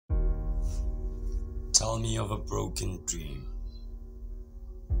Tell me of a broken dream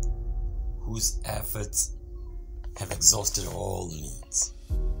whose efforts have exhausted all needs.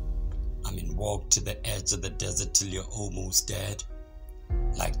 I mean, walk to the edge of the desert till you're almost dead,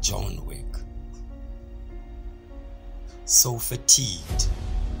 like John Wick. So fatigued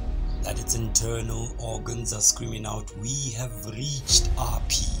that its internal organs are screaming out, "We have reached our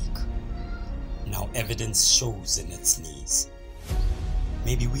peak." Now evidence shows in its knees.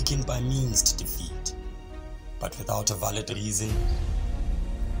 Maybe weakened by means to defeat, but without a valid reason,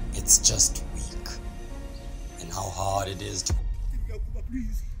 it's just weak. And how hard it is to...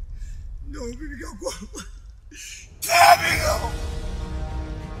 Please. No, baby, go. Let me go.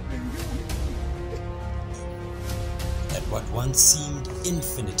 That what once seemed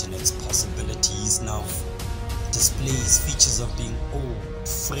infinite in its possibilities now displays features of being old,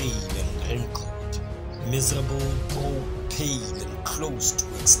 frail and wrinkled, miserable, broke, pale and close to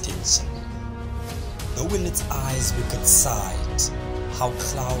extinction. Though in its eyes we could sight how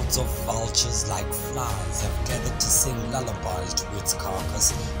clouds of vultures like flies have gathered to sing lullabies to its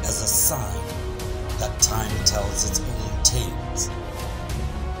carcass as a sign that time tells its own tales.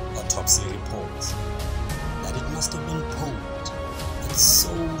 Autopsy reports that it must have been poked in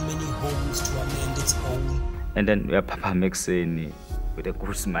so many holes to amend its own. And then Papa makes saying with a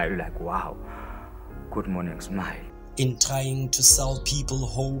good smile like, "Wow, good morning smile." In trying to sell people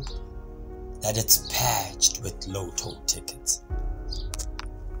hope that it's patched with lotto tickets.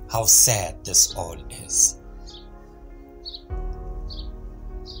 How sad this all is.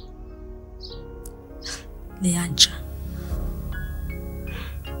 Leyantsha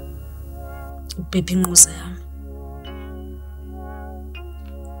ubhebhe inquze yami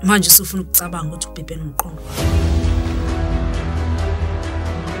manje usufuna ukucabanga ukuthi ubhebhe nomqondo.